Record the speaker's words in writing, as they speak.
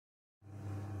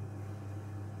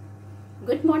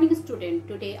Good morning student.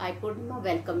 Today I Purnima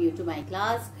welcome you to my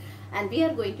class and we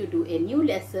are going to do a new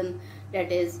lesson,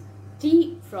 that is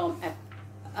tea from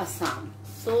Assam.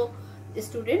 So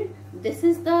student, this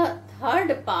is the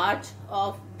third part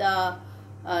of the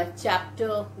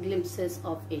chapter Glimpses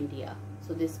of India.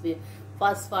 So this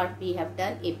first part we have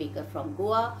done A Baker from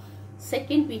Goa.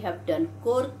 Second we have done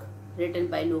Kurk, written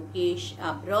by Lokesh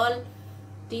Abrol.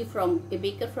 Tea from A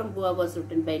Baker from Goa was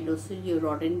written by Lucilio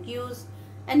Rodriguez.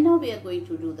 And now we are going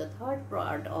to do the third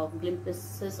part of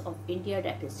Glimpses of India,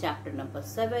 that is chapter number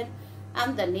 7,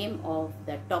 and the name of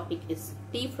the topic is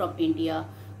Tea from India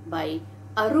by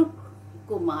Arup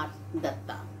Kumar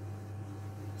Datta.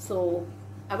 So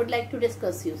I would like to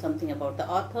discuss you something about the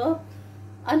author.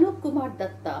 Anup Kumar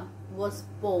Datta was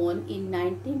born in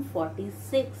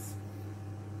 1946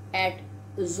 at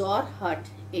Jorhat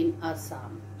in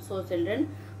Assam. So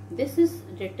children, this is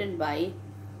written by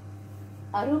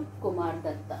Arup Kumar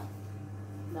Datta.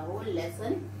 The whole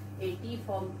lesson, A Tea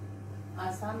from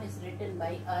Assam, is written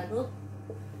by Arup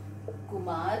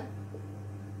Kumar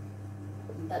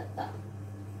Datta.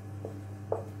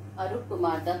 Arup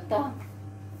Kumar Datta.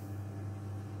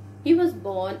 He was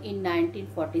born in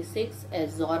 1946 at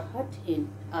Jorhat in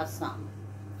Assam.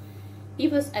 He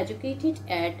was educated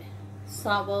at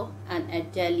Savar and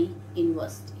at Delhi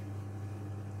University.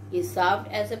 He served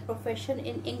as a professor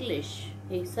in English.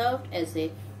 He served as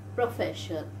a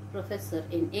professor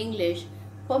in English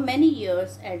for many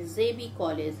years at Zebi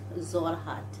College,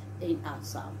 Jorhat in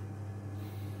Assam.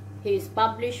 His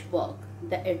published work,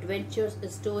 The Adventures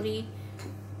Story.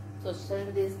 So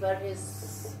these were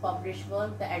his published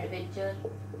work, The Adventure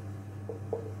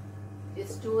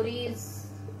Stories,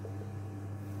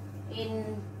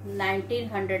 in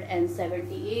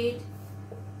 1978.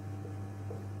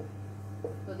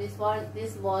 So this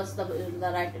was the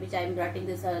writer which I am writing.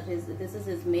 This is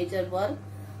his major work,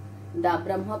 the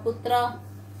Brahmaputra.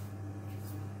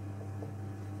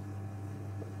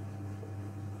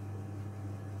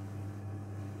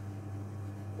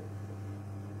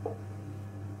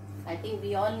 I think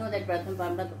we all know that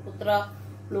Brahmaputra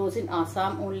flows in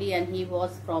Assam only, and he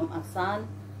was from Assam.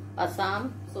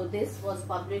 So this was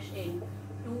published in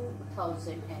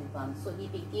 2001. So he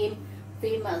became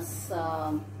famous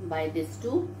by these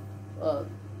two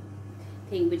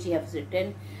things which he has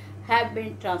written, have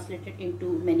been translated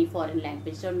into many foreign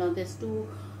languages. So now these two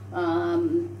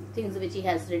things which he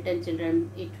has written, children,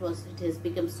 it has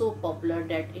become so popular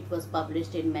that it was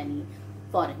published in many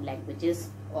foreign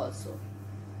languages also.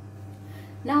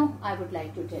 Now I would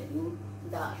like to tell you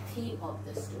the theme of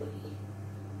the story,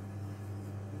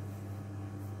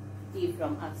 Tea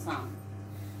from Assam.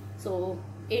 So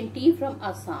in Tea from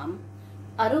Assam,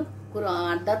 Arup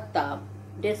Kumar Datta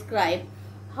described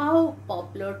how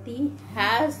popular tea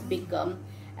has become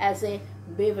as a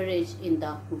beverage in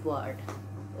the world.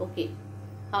 Okay,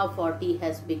 how far tea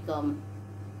has become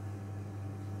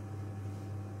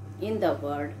in the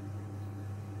world,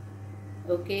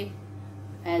 okay,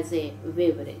 as a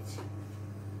beverage.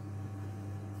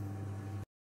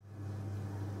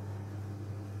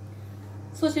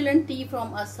 So children, Tea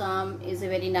from Assam is a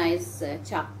very nice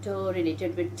chapter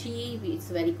related with tea. It's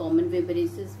very common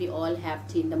beverages. We all have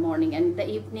tea in the morning and in the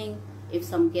evening. If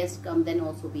some guests come, then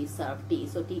also we serve tea.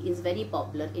 So tea is very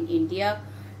popular in India,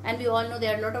 and we all know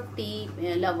there are a lot of tea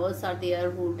lovers are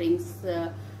there who drinks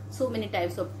so many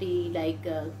types of tea, like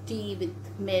tea with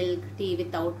milk, tea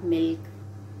without milk,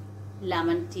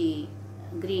 lemon tea,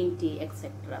 green tea,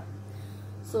 etc.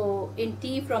 So in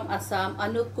Tea from Assam,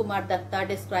 Anup Kumar Datta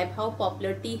described how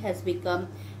popular tea has become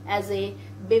as a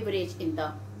beverage in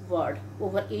the world.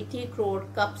 Over 80 crore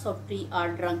cups of tea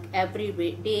are drunk every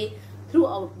day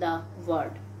throughout the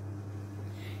world.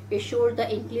 It showed the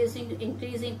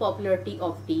increasing popularity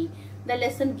of tea. The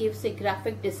lesson gives a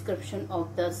graphic description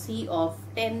of the sea of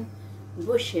 10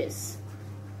 bushes.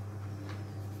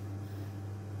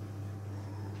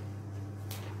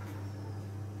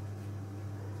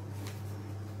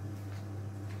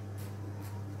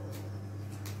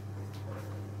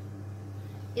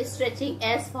 Stretching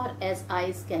as far as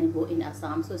eyes can go in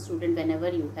Assam. So student, whenever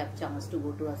you have chance to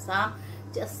go to Assam,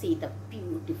 just see the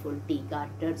beautiful tea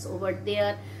gardens over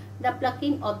there. The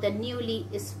plucking of the newly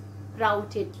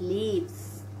sprouted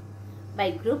leaves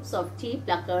by groups of tea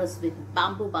pluckers with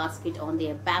bamboo basket on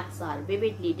their backs are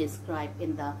vividly described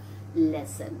in the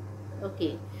lesson.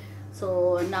 Okay,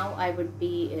 so now I would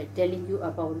be telling you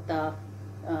about the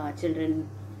children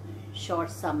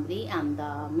short summary and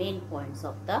the main points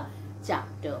of the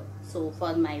chapter. So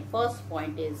for my first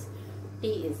point is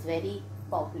tea is very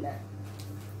popular.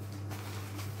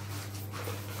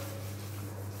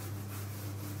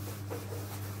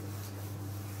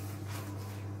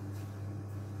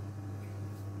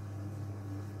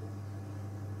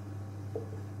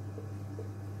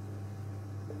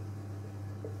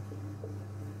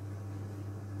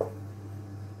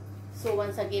 So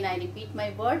once again I repeat my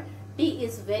word, tea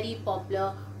is very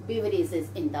popular beverages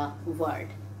in the world.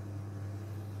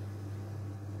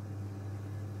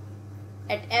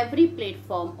 At every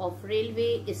platform of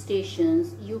railway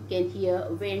stations, you can hear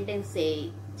vendors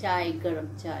say, chai, garam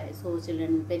chai. So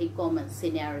children, very common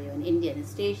scenario in Indian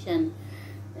station.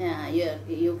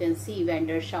 You can see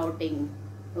vendors shouting,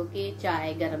 okay,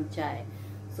 chai, garam chai.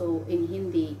 So in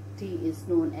Hindi, tea is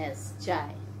known as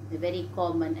chai. The very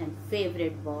common and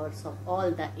favorite words of all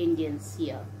the Indians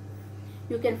here.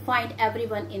 You can find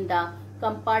everyone in the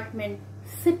compartment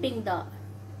sipping the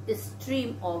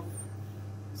steam of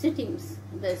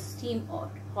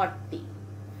hot tea.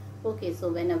 Okay, so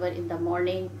whenever in the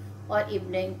morning or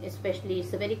evening, especially,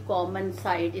 it's a very common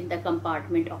sight in the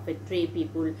compartment of a tray,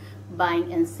 people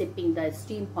buying and sipping the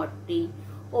steam hot tea.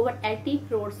 Over 80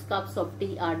 crores cups of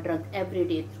tea are drunk every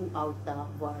day throughout the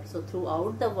world. So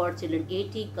throughout the world, children,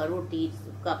 80 crore tea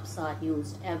cups are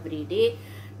used every day.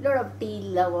 A lot of tea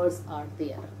lovers are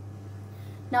there.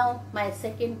 Now my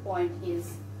second point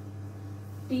is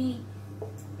tea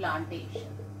plantation.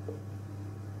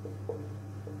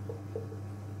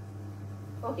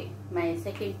 Okay, my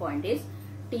second point is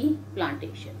tea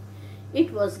plantation.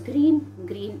 It was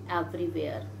green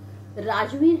everywhere.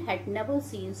 Rajveer had never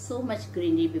seen so much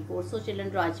greenery before. So children,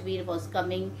 Rajveer was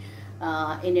coming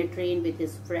in a train with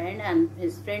his friend, and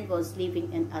his friend was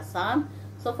living in Assam.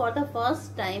 So for the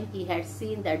first time he had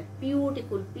seen that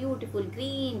beautiful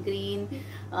green,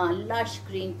 lush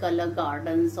green color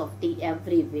gardens of tea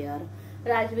everywhere.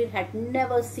 Rajveer had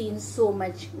never seen so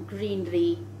much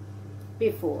greenery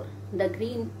before. The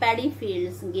green paddy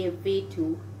fields gave way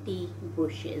to tea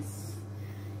bushes.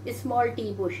 Small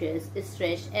tea bushes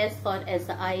stretched as far as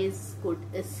the eyes could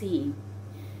see.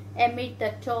 Amid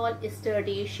the tall,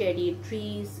 sturdy, shady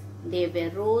trees, there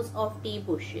were rows of tea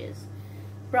bushes.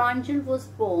 Pranjal was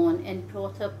born and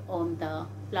brought up on the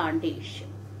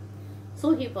plantation.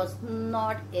 So he was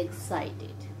not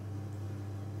excited.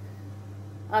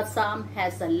 Assam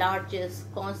has the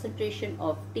largest concentration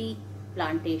of tea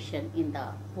plantation in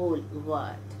the whole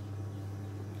world.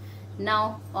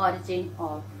 Now, origin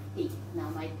of tea. Now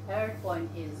my third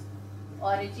point is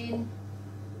origin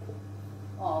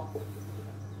of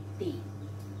tea.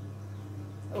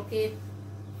 Okay,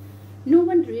 no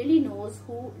one really knows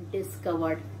who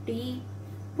discovered tea.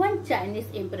 One Chinese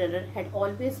emperor had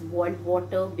always boiled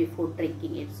water before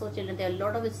drinking it. So children, there are a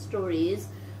lot of stories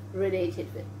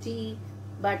related with tea,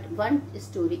 but one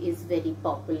story is very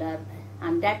popular,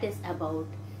 and that is about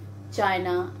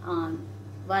China and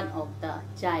one of the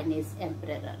Chinese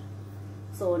emperor.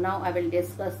 So now I will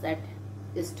discuss that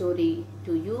story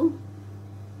to you.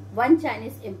 One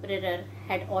Chinese emperor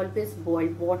had always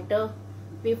boiled water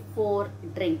before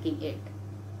drinking it.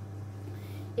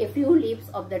 A few leaves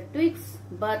of the twigs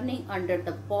burning under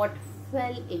the pot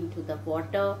fell into the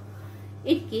water.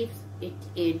 It gives it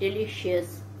a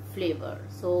delicious flavor.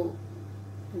 So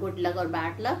good luck or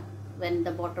bad luck, when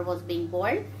the water was being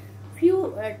boiled,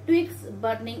 few twigs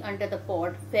burning under the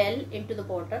pot fell into the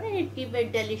water and it gave a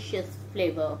delicious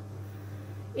flavor.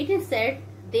 It is said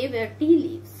they were tea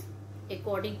leaves.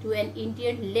 According to an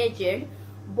Indian legend,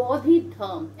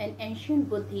 Bodhidharma, an ancient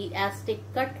Buddhist ascetic,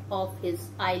 cut off his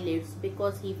eyelids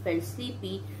because he felt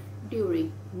sleepy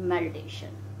during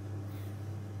meditation.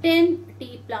 10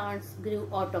 tea plants grew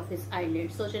out of his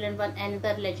eyelids. So children,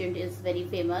 another legend is very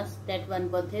famous, that one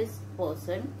Buddhist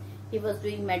person, he was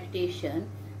doing meditation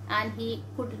and he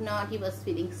was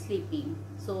feeling sleepy.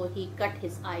 So he cut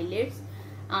his eyelids,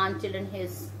 and children,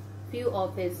 he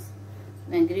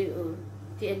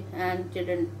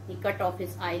cut off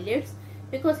his eyelids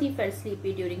because he felt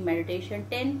sleepy during meditation.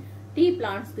 10 tea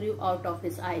plants grew out of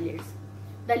his eyelids.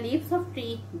 The leaves of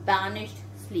tree banished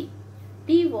sleep.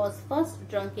 Tea was first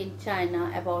drunk in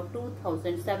China about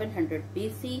 2700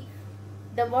 BC.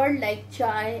 The word like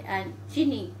chai and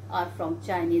chini are from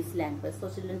Chinese language. So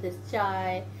children, this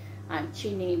chai and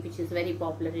chini, which is very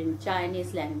popular in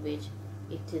Chinese language,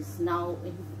 it is now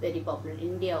very popular in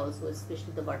India also,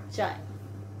 especially the word chai.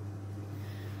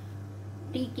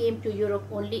 Tea came to Europe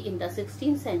only in the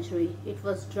 16th century. It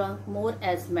was drunk more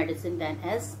as medicine than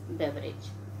as beverage.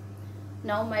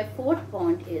 Now my fourth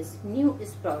point is new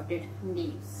sprouted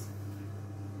leaves.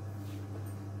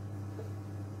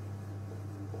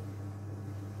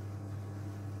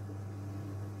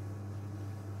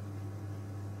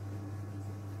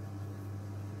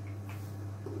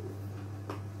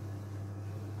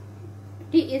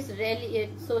 Tea is really,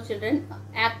 so children,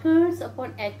 acres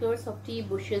upon acres of tea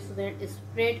bushes were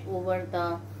spread over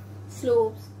the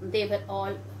slopes. They were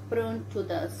all pruned to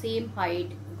the same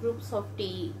height. Groups of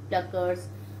tea pluckers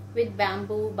with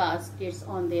bamboo baskets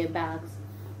on their backs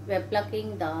were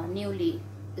plucking the newly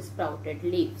sprouted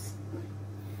leaves.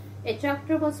 A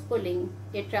tractor was pulling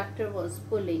a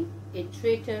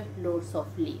traitor loads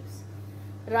of leaves.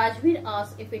 Rajveer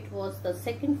asked if it was the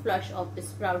second flush of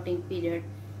sprouting period.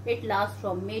 It lasts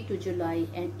from May to July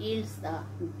and yields the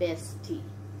best tea.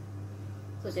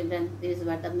 So children, these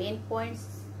were the main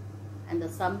points and the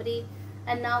summary,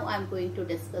 and now I am going to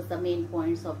discuss the main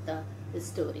points of the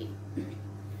story.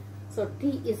 So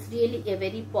tea is really a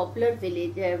very popular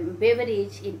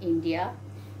beverage in India.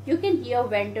 You can hear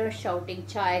vendors shouting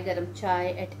chai, garam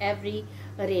chai at every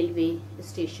railway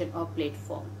station or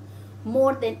platform.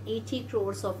 More than 80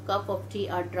 crores of cups of tea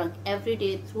are drunk every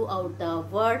day throughout the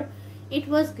world. It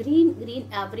was green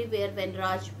everywhere when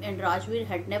Rajveer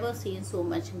had never seen so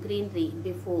much greenery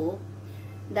before.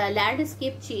 The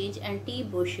landscape changed and tea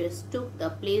bushes took the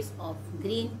place of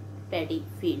green paddy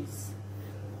fields.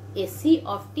 A sea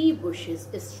of tea bushes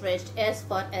stretched as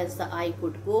far as the eye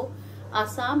could go.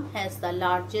 Assam has the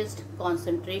largest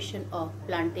concentration of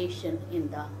plantation in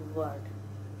the world.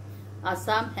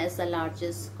 Assam has the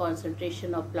largest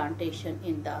concentration of plantation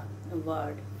in the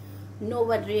world. No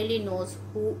one really knows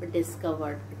who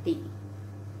discovered tea.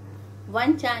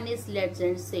 One Chinese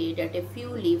legend says that a few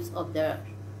leaves of the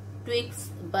twigs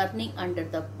burning under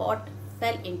the pot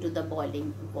fell into the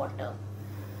boiling water.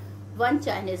 One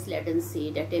Chinese legend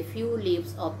says that a few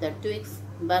leaves of the twigs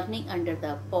burning under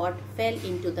the pot fell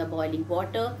into the boiling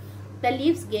water. The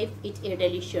leaves gave it a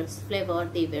delicious flavor.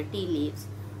 They were tea leaves.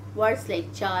 Words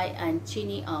like chai and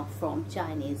chini are from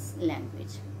Chinese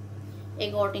language.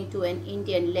 According to an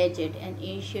Indian legend, an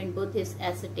ancient Buddhist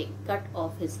ascetic cut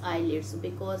off his eyelids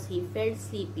because he felt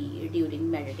sleepy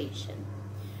during meditation.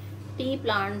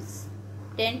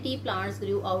 10 tea plants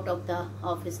grew out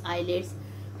of his eyelids.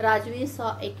 Rajveer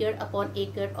saw acre upon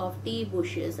acre of tea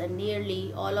bushes, and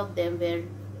nearly all of them were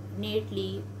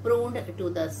neatly pruned to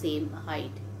the same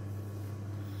height.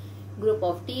 Group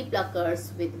of tea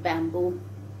pluckers with bamboo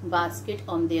basket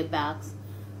on their backs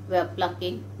were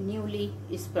plucking newly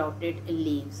sprouted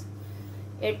leaves.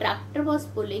 A tractor was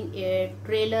pulling a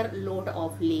trailer load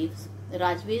of leaves.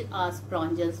 Rajveer asked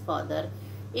Pranjal's father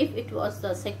if it was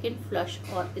the second flush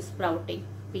or sprouting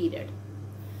period.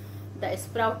 The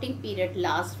sprouting period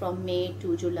lasts from May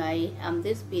to July, and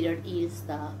this period yields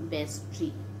the best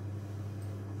tea.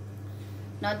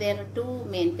 Now there are two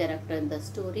main characters in the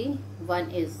story.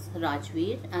 One is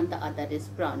Rajveer and the other is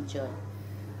Pranjal.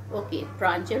 Okay,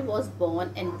 Pranjal was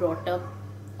born and brought up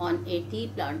on a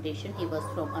tea plantation. He was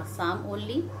from Assam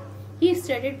only. He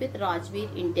studied with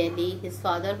Rajveer in Delhi. His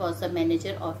father was the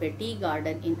manager of a tea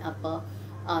garden in Upper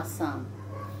Assam.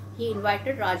 He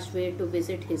invited Rajveer to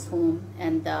visit his home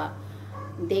and the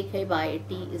Dekhebai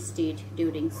tea estate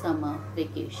during summer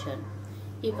vacation.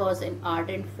 He was an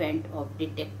ardent fan of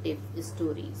detective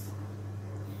stories.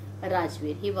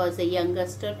 Rajveer, he was a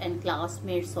youngster and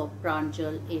classmates of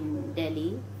Pranjal in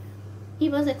Delhi. He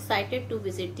was excited to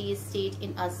visit tea estate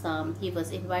in Assam. He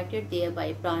was invited there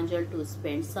by Pranjal to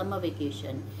spend summer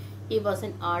vacation. He was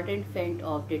an ardent fan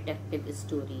of detective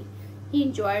story. He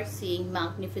enjoyed seeing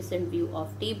magnificent view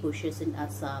of tea bushes in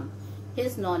Assam.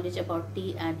 His knowledge about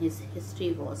tea and his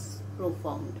history was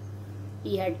profound.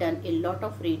 He had done a lot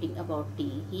of reading about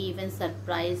tea. He even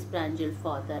surprised Pranjal's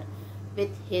father with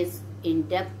his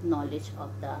in-depth knowledge of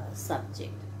the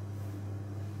subject.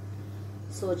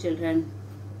 So children,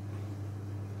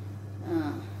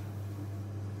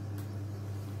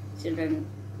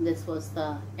 this was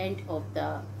the end of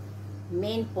the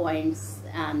main points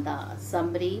and the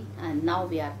summary, and now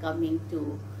we are coming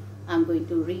to I'm going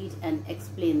to read and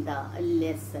explain the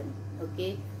lesson.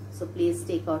 Okay, so please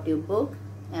take out your book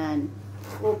and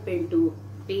open to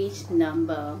page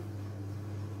number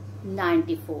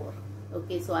 94.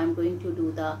 Okay, so I'm going to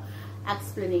do the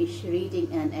explanation,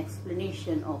 reading and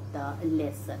explanation of the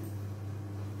lesson.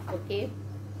 Okay,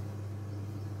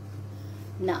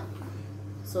 now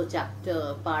so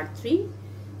chapter part 3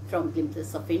 from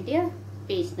Glimpses of India,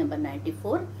 page number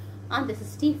 94, and this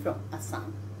is tea from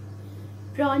Assam.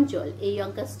 Pranjal, a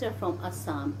youngster from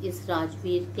Assam, is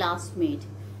Rajveer's classmate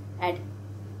at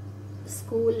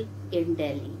school in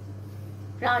Delhi.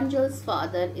 Pranjal's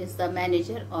father is the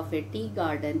manager of a tea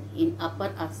garden in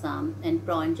Upper Assam, and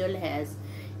Pranjal has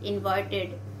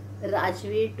invited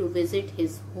Rajveer to visit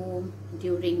his home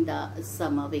during the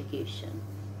summer vacation.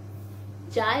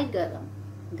 Chai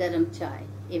garam chai,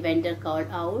 a vendor called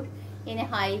out in a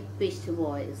high-pitched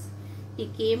voice. He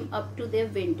came up to their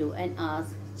window and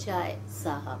asked, "Chai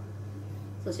Sahab."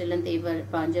 So children,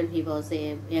 Pranjal, he was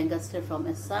a youngster from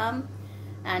Assam,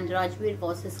 and Rajveer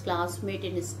was his classmate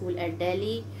in school at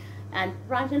Delhi. And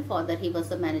Pranjal's father, he was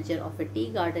the manager of a tea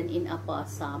garden in Upper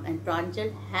Assam, and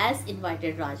Pranjal has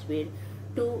invited Rajveer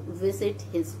to visit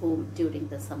his home during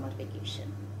the summer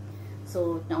vacation.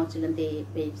 So now children, they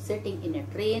were sitting in a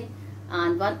train,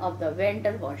 and one of the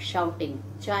vendor was shouting,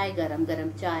 "Chai, garam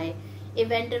garam chai." A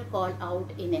vendor called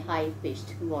out in a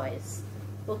high-pitched voice.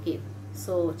 Okay,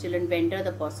 so children, vendor,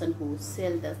 the person who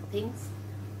sell the things.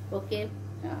 Okay,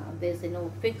 there's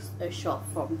no fixed shop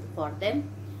for them.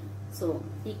 So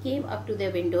he came up to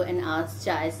their window and asked,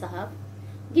 "Chai sahab."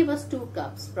 "Give us 2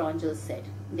 cups, Pranjal said.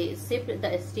 They sipped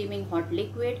the steaming hot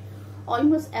liquid.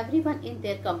 Almost everyone in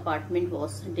their compartment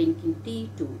was drinking tea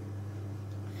too.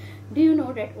 "Do you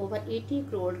know that over 80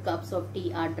 crore cups of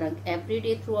tea are drunk every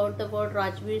day throughout the world?"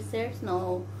 Rajveer said. Now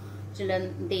children,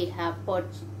 they have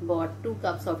bought 2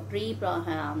 cups of tea.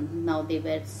 Now they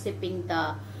were sipping the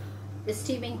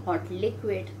steaming hot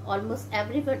liquid. Almost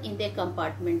everyone in their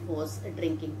compartment was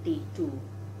drinking tea too.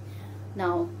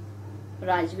 Now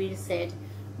Rajveer said,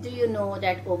 "Do you know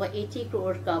that over 80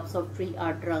 crore cups of tea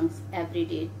are drunk every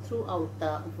day throughout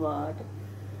the world?"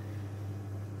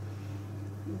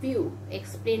 "View,"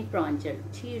 explained Pranjal.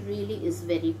 "Tea really is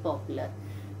very popular."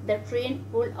 The train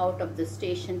pulled out of the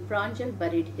station. Pranjal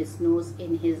buried his nose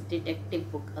in his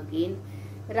detective book again.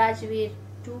 Rajveer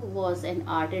too was an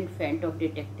ardent fan of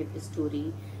detective story,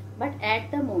 but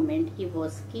at the moment he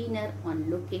was keener on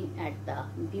looking at the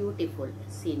beautiful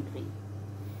scenery.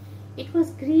 It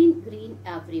was green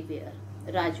everywhere.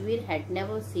 Rajveer had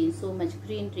never seen so much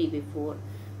greenery before.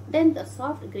 Then the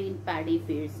soft green paddy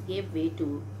fields gave way to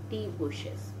tea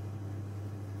bushes.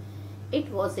 It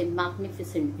was a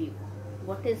magnificent view.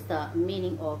 What is the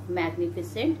meaning of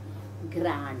magnificent?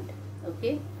 Grand.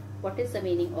 Okay. What is the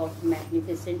meaning of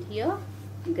magnificent here?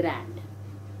 Grand.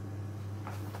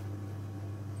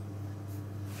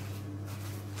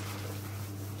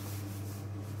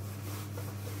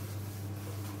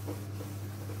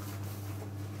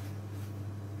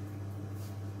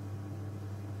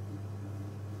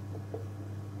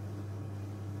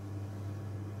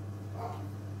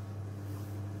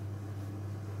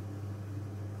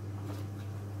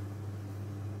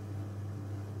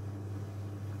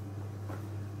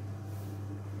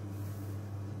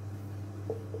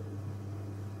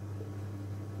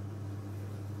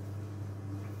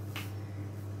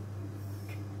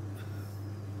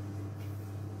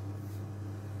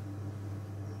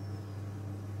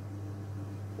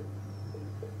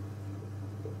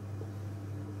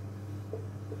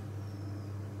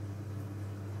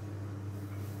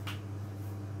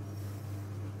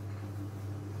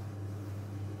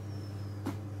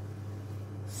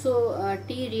 So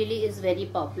tea really is very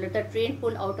popular. The train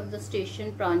pulled out of the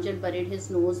station. Pranjal buried his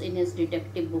nose in his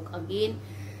detective book again.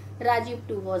 Rajiv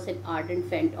too was an ardent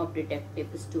fan of detective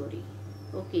story.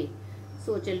 Okay.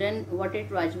 So children, what did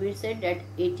Rajveer said? That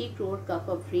 80 crore cup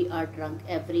of tea are drunk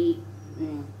every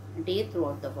day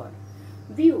throughout the world.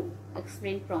 "View,"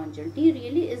 explained Pranjal. "Tea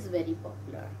really is very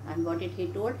popular." And what did he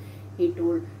told? He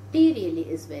told tea really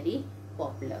is very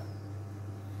popular.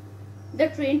 The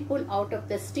train pulled out of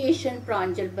the station.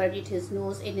 Pranjal buried his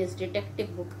nose in his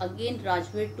detective book again.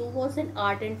 Rajveer too was an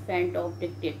ardent fan of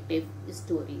detective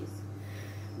stories,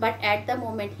 but at the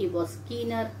moment he was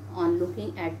keener on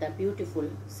looking at the beautiful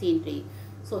scenery.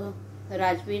 So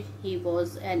Rajveer, he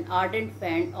was an ardent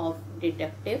fan of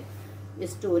detective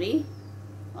story.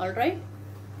 All right,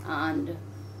 and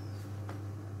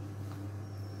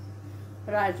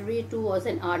Rajveer too was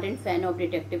an ardent fan of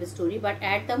detective story, but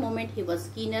at the moment he was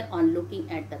keener on looking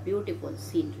at the beautiful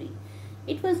scenery.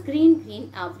 It was green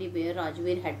everywhere.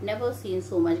 Rajveer had never seen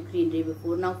so much greenery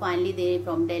before. Now finally they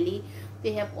from Delhi,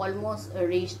 they have almost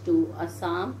reached to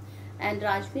Assam, and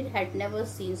Rajveer had never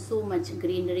seen so much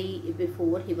greenery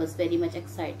before. He was very much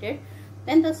excited.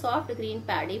 Then the soft green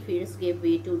paddy fields gave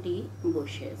way to tea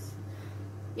bushes.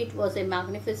 It was a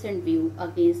magnificent view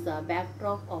against the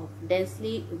backdrop of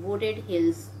densely wooded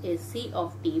hills. A sea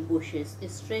of tea bushes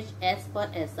stretched as far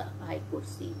as the eye could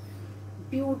see.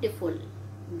 Beautiful,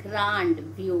 grand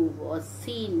view was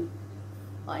seen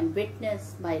and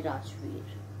witnessed by Rajveer.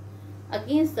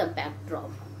 Against the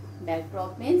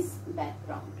backdrop means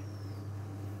background.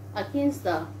 Against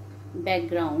the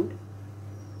background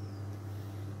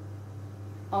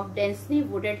of densely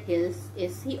wooded hills, a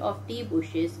sea of tea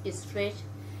bushes stretched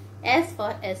as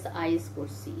far as the eyes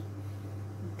could see.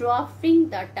 Dwarfing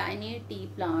the tiny tea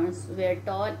plants were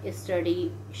tall,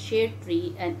 sturdy shade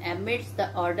tree, and amidst the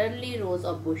orderly rows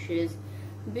of bushes,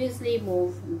 busily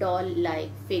moved doll-like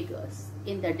figures.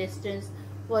 In the distance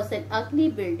was an ugly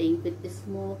building with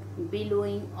smoke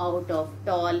billowing out of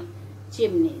tall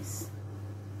chimneys.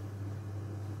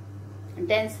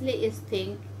 Densely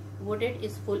thick wooded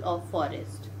is full of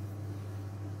forest.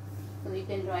 So we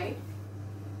can write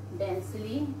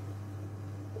densely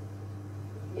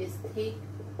is thick,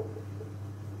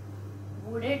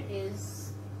 wooded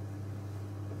is,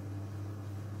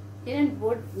 here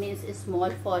wood means a small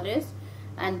forest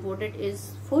and wooded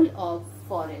is full of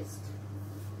forest.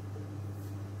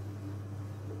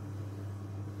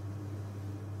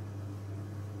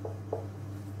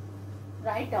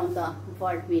 Write down the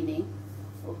word meaning.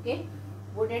 Okay,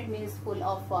 wooded means full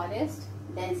of forest,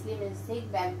 densely means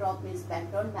thick, backdrop means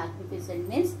background, magnificent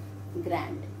means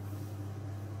grand.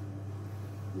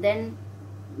 Then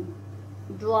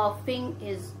dwarfing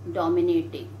is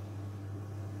dominating.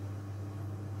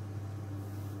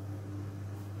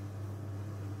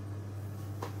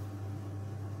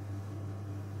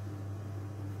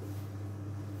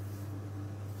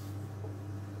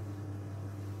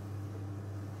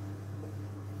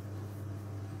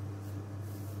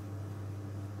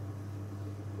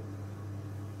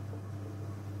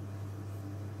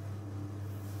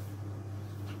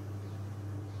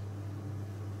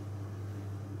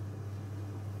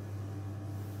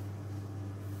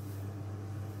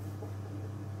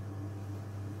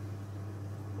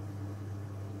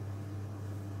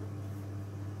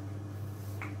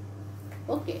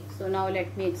 Okay, so now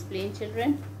let me explain,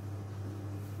 children.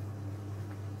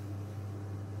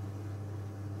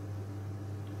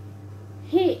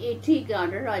 Hey, a tree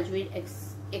garden, Rajveer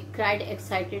cried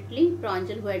excitedly.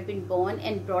 Pranjal, who had been born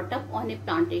and brought up on a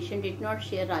plantation, did not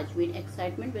share Rajveer's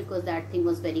excitement because that thing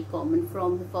was very common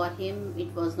for him.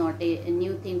 It was not a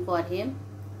new thing for him.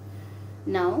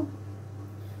 Now,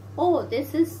 oh,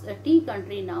 this is a tea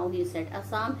country now, he said.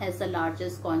 Assam has the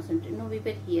largest concentration. No, we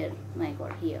were here. My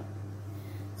God, here.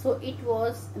 So it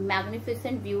was a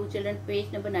magnificent view, children.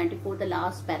 Page number 94, the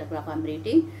last paragraph I'm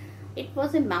reading. It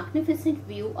was a magnificent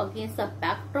view against the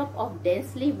backdrop of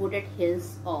densely wooded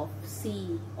hills of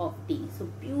sea of tea. So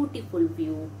beautiful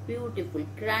view, beautiful,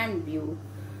 grand view.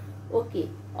 Okay,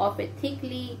 of a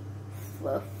thickly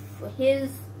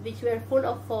hills which were full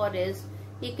of forest.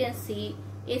 You can see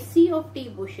a sea of tea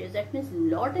bushes. That means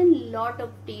lot and lot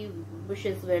of tea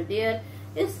bushes were there.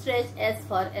 It stretched as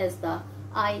far as the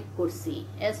eye could see.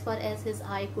 As far as his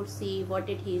eye could see, what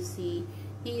did he see?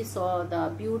 He saw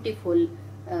the beautiful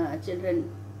children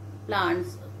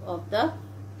plants of the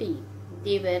tea.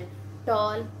 They were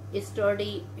tall,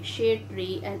 sturdy, shade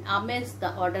tree, and amidst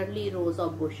the orderly rows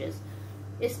of bushes.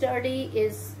 Sturdy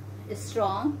is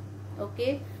strong.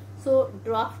 Okay, so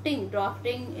drafting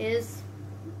is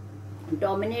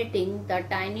dominating. The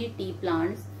tiny tea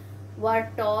plants were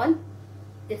tall,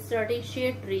 sturdy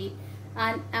shade tree,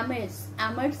 and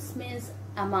amidst means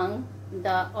among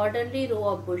the orderly row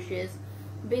of bushes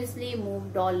busily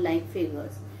moved doll-like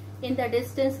figures. In the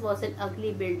distance was an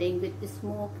ugly building with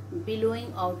smoke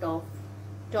billowing out of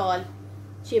tall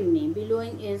chimney.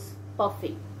 Billowing is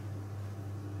puffing.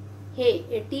 Hey,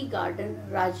 a tea garden,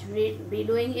 Rajveer.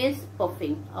 Billowing is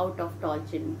puffing out of tall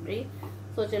chimney.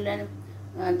 So children,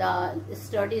 the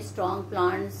sturdy, strong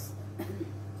plants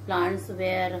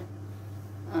were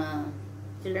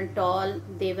children tall.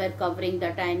 They were covering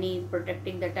the tiny,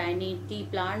 protecting the tiny tea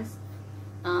plants.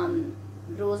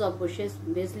 Rows of bushes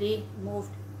busily moved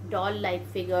doll-like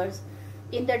figures.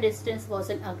 In the distance was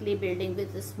an ugly building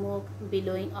with smoke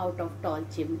billowing out of tall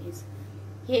chimneys.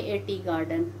 Hey, a tea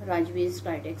garden, Rajveer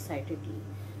cried excitedly.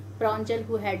 Pranjal,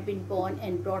 who had been born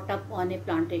and brought up on a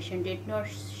plantation, did not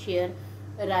share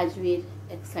Rajveer's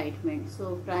excitement.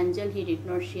 So Pranjal, he did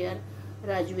not share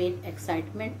Rajveer's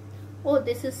excitement. Oh,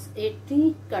 this is a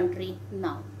tea country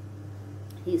now,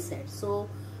 he said. So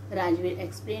Rajveer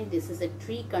explained, this is a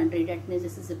tree country. That means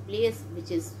this is a place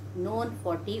which is known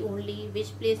for tea only.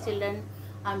 Which place, children?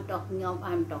 I'm talking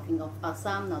of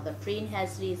Assam. Now the train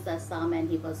has reached Assam and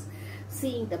he was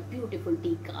seeing the beautiful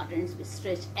tea gardens which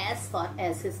stretched as far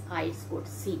as his eyes could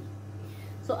see.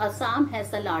 So Assam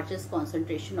has the largest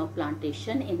concentration of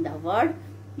plantation in the world.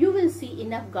 You will see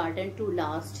enough garden to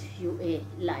last you a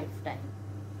lifetime.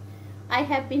 I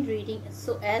have been reading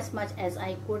so as much as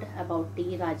I could about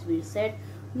tea, Rajveer said.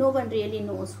 No one really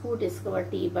knows who discovered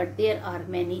tea, but there are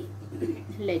many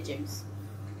legends.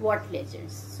 What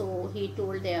legends? So he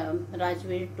told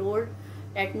Rajveer told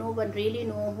that no one really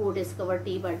knows who discovered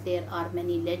tea, but there are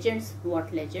many legends.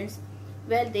 What legends?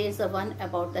 Well, there is one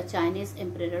about the Chinese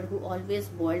emperor who always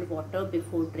boiled water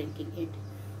before drinking it.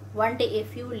 One day, a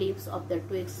few leaves of the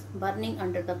twigs burning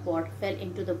under the pot fell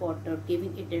into the water,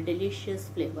 giving it a delicious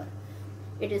flavor.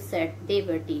 It is said they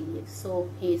were tea leaves. So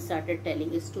he started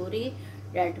telling a story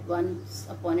that once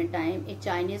upon a time a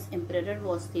Chinese emperor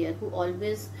was there who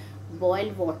always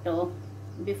boiled water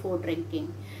before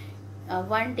drinking.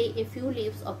 One day a few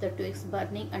leaves of the twigs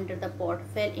burning under the pot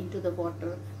fell into the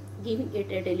water, giving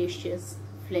it a delicious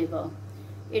flavor.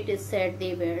 It is said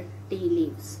they were tea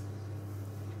leaves.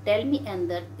 Tell me,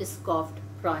 Andar, scoffed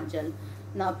Pranjal.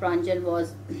 Now Pranjal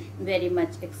was very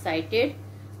much excited.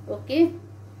 Okay.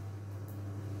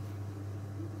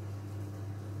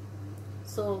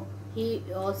 So he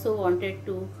also wanted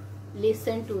to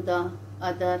listen to the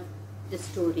other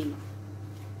story.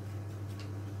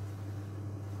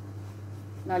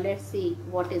 Now let's see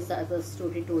what is the other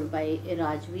story told by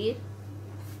Rajveer.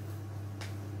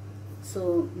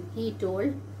 So he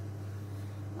told,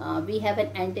 we have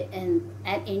an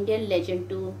Indian legend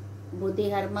to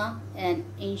Bodhidharma, an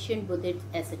ancient Buddhist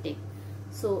ascetic.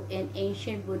 So an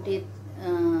ancient Buddhist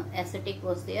ascetic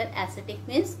was there. Ascetic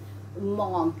means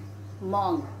monk.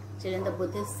 Children, the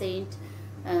Buddhist saints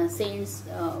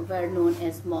were known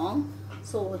as monk.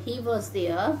 So he was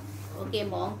there. Okay,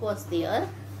 monk was there,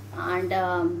 and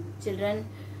children,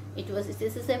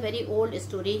 this is a very old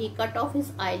story. He cut off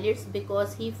his eyelids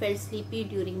because he felt sleepy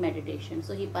during meditation.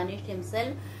 So he punished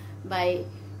himself by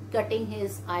cutting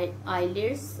his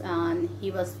eyelids, and he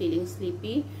was feeling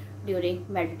sleepy during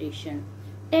meditation.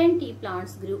 10 tea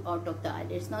plants grew out of the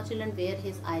eyelids. Now children, where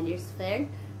his eyelids fell,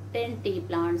 10 tea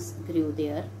plants grew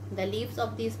there. The leaves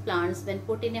of these plants, when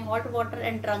put in a hot water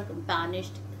and drunk,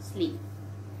 banished sleep.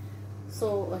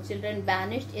 So children,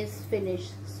 banished is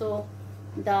finished. So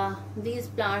these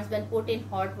plants, when put in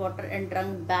hot water and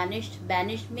drunk, banished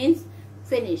means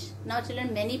finished. Now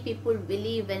children, many people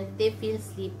believe when they feel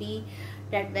sleepy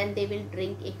that when they will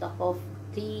drink a cup of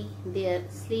tea, their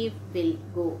sleep will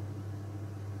go.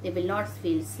 They will not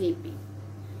feel sleepy.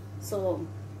 So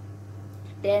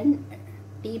 10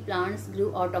 tea plants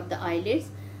grew out of the eyelids.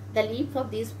 The leaves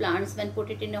of these plants, when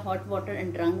put it in a hot water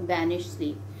and drunk, banished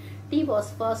sleep. Tea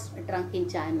was first drunk in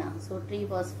China. So tea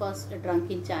was first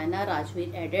drunk in China,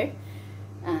 Rajveer added,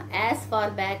 as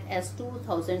far back as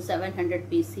 2700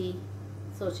 BC.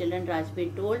 So children,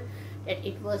 Rajveer told that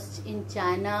it was in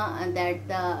China and that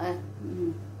the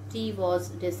tea was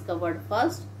discovered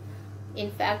first.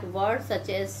 In fact, words such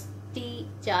as tea,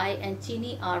 chai and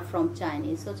chini are from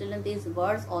Chinese. So children, these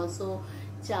words also,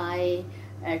 chai,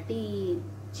 tea,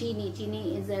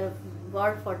 chini is a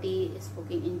word for tea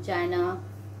spoken in China.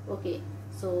 Okay,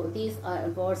 so these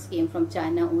words came from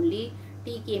China only.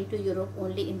 Tea came to Europe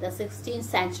only in the 16th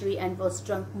century and was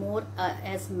drunk more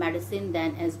as medicine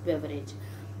than as beverage.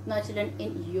 Now children,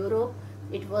 in Europe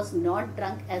it was not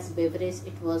drunk as beverage,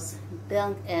 it was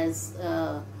drunk as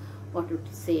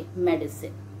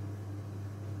medicine.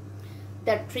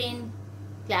 The train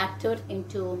clattered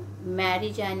into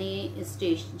Marijani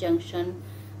Station Junction.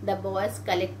 The boys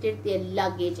collected their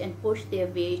luggage and pushed their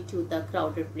way to the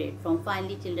crowded platform.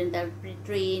 Finally, children, the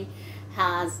train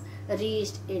has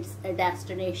reached its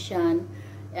destination.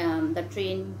 The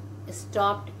train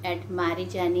stopped at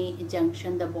Marijani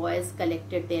Junction. The boys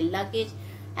collected their luggage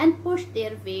and pushed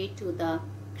their way to the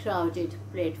crowded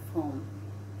platform.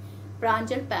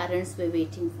 Pranjal parents were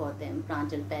waiting for them.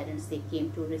 Pranjal parents, they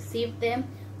came to receive them.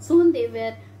 Soon they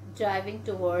were driving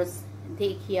towards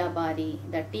Dekhiabari,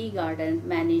 the tea garden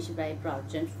managed by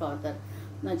Pranjal father.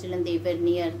 Now children, they were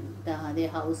near, their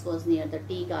house was near the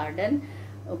tea garden.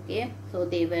 Okay, so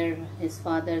they were, his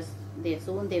father's,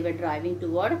 soon they were driving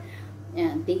toward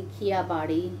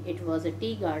Dekhiabari. It was a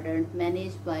tea garden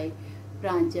managed by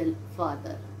Pranjal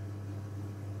father.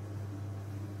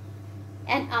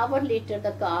 An hour later,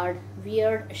 the car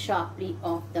veered sharply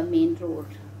off the main road.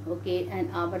 Okay,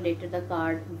 an hour later, the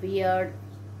car veered.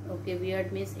 Okay,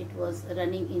 veered means it was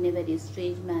running in a very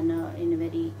strange manner, in a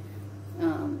very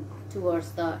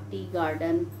towards the tea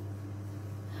garden.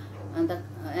 And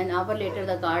an hour later,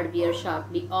 the car veered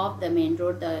sharply off the main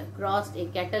road. They crossed a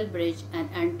cattle bridge and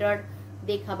entered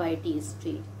Dekhabai Tea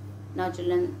Street. Now,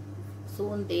 children,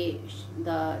 soon they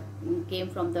came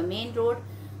from the main road.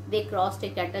 They crossed a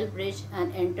cattle bridge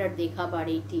and entered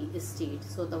Dekhabadi Tea Estate.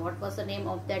 So what was the name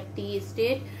of that tea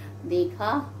estate?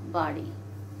 Dekhabadi.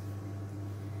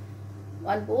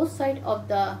 On both sides of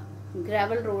the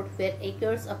gravel road were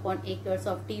acres upon acres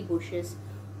of tea bushes,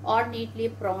 all neatly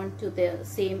pruned to the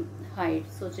same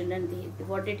height. So children,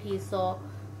 what did he saw?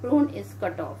 Prune is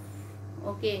cut off.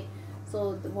 Okay.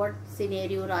 So what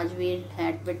scenario Rajveer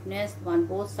had witnessed? On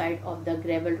both sides of the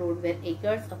gravel road were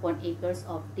acres upon acres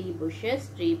of tea bushes,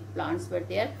 tree plants were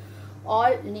there,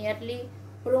 all nearly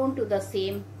pruned to the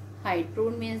same height.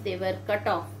 Prune means they were cut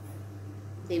off.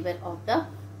 They were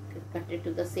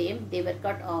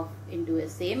cut off into a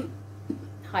same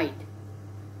height.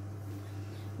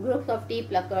 Groups of tea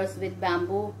pluckers with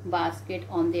bamboo basket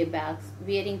on their backs,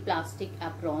 wearing plastic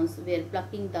aprons, were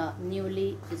plucking the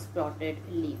newly sprouted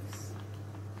leaves.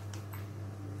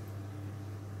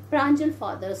 Pranjal's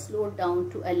father slowed down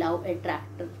to allow a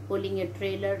tractor pulling a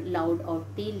trailer load of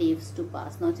tea leaves to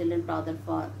pass. Now children,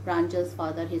 Pranjal's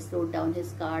father, he slowed down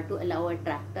his car to allow a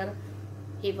tractor.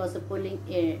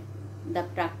 The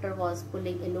tractor was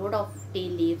pulling a load of tea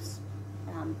leaves.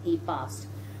 He passed.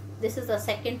 This is the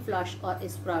second flush or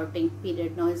sprouting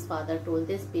period. Now his father told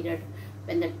this period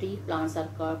when the tree plants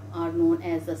are known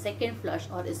as the second flush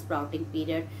or sprouting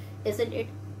period. Isn't it,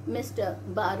 Mr.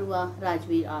 Barua?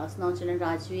 Rajveer asked. Now children,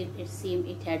 Rajveer, it seemed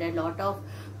it had a lot of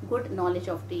good knowledge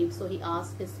of trees, so he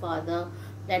asked his father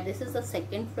that this is the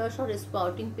second flush or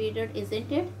sprouting period,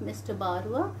 isn't it, Mr.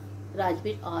 Barua?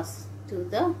 Rajveer asked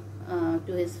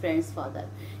to his friend's father.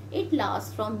 It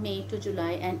lasts from May to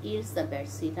July and yields the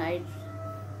best seed, right?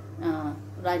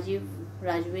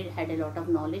 Rajveer had a lot of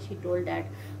knowledge. He told that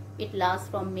it lasts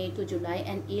from May to July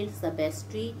and yields the best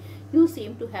tree. You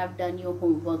seem to have done your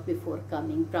homework before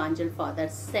coming, Pranjal's father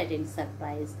said in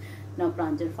surprise. Now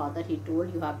Pranjal's father, he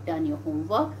told, you have done your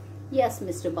homework. Yes,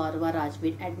 Mr. Barwa,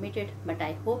 Rajveer admitted, but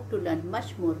I hope to learn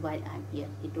much more while I am here.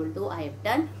 He told, though I have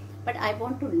done, but I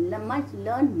want to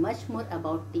learn much more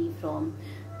about tea from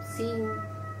seeing,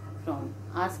 from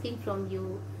asking from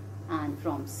you, and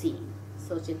from seeing.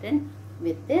 So children,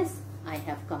 with this I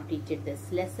have completed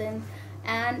this lesson,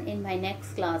 and in my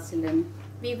next class, children,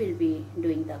 we will be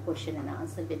doing the question and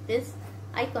answer. With this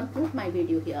I conclude my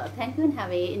video here. Thank you and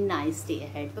have a nice day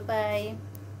ahead. Bye bye.